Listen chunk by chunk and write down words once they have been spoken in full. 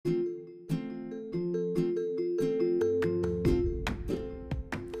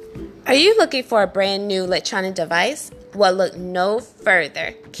Are you looking for a brand new electronic device? Well, look no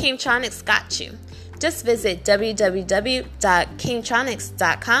further. Kingtronics got you. Just visit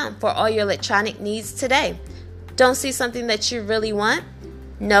www.kingtronics.com for all your electronic needs today. Don't see something that you really want?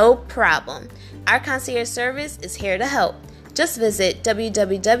 No problem. Our concierge service is here to help. Just visit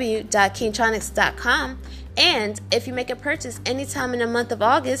www.kingtronics.com, and if you make a purchase anytime in the month of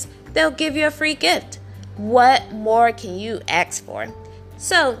August, they'll give you a free gift. What more can you ask for?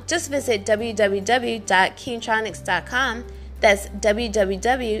 So just visit www.kingtronics.com. That's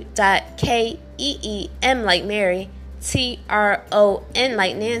www.KEEM like Mary, TRON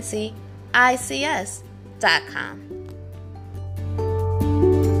like Nancy, ICS.com.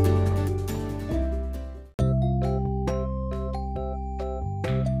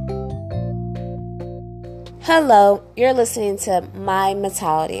 Hello, you're listening to My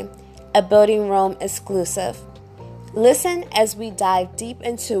Mentality, a Building Rome exclusive. Listen as we dive deep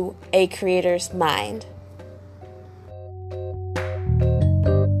into a creator's mind.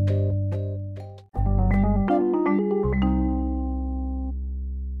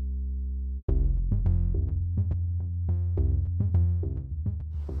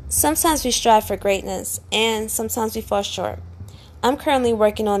 Sometimes we strive for greatness, and sometimes we fall short. I'm currently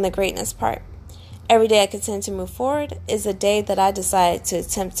working on the greatness part. Every day I continue to move forward is a day that I decide to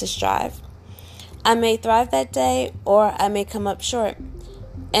attempt to strive. I may thrive that day, or I may come up short.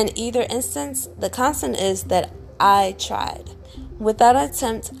 In either instance, the constant is that I tried. Without an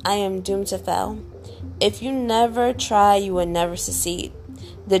attempt, I am doomed to fail. If you never try, you will never succeed.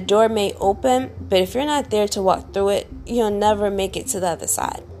 The door may open, but if you're not there to walk through it, you'll never make it to the other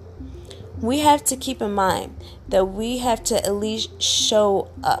side. We have to keep in mind that we have to at least show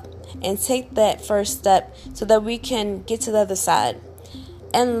up and take that first step so that we can get to the other side.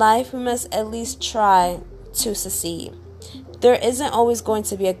 In life, we must at least try to succeed. There isn't always going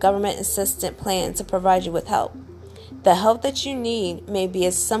to be a government assistant plan to provide you with help. The help that you need may be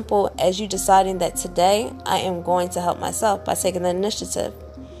as simple as you deciding that today I am going to help myself by taking the initiative.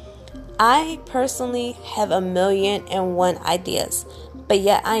 I personally have 1,000,001 ideas, but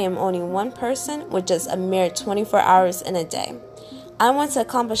yet I am only one person with just a mere 24 hours in a day. I want to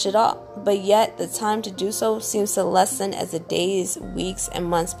accomplish it all, but yet the time to do so seems to lessen as the days, weeks, and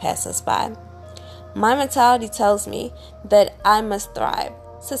months pass us by. My mentality tells me that I must thrive.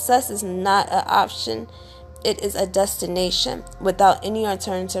 Success is not an option, it is a destination without any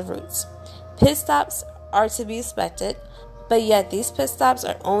alternative routes. Pit stops are to be expected, but yet these pit stops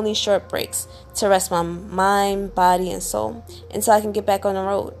are only short breaks to rest my mind, body, and soul until I can get back on the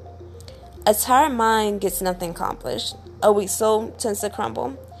road. A tired mind gets nothing accomplished. A weak soul tends to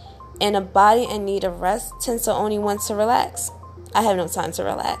crumble, and a body in need of rest tends to only want to relax. I have no time to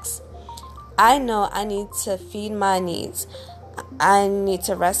relax. I know I need to feed my needs. I need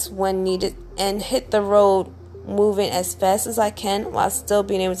to rest when needed and hit the road moving as fast as I can while still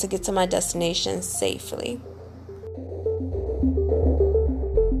being able to get to my destination safely.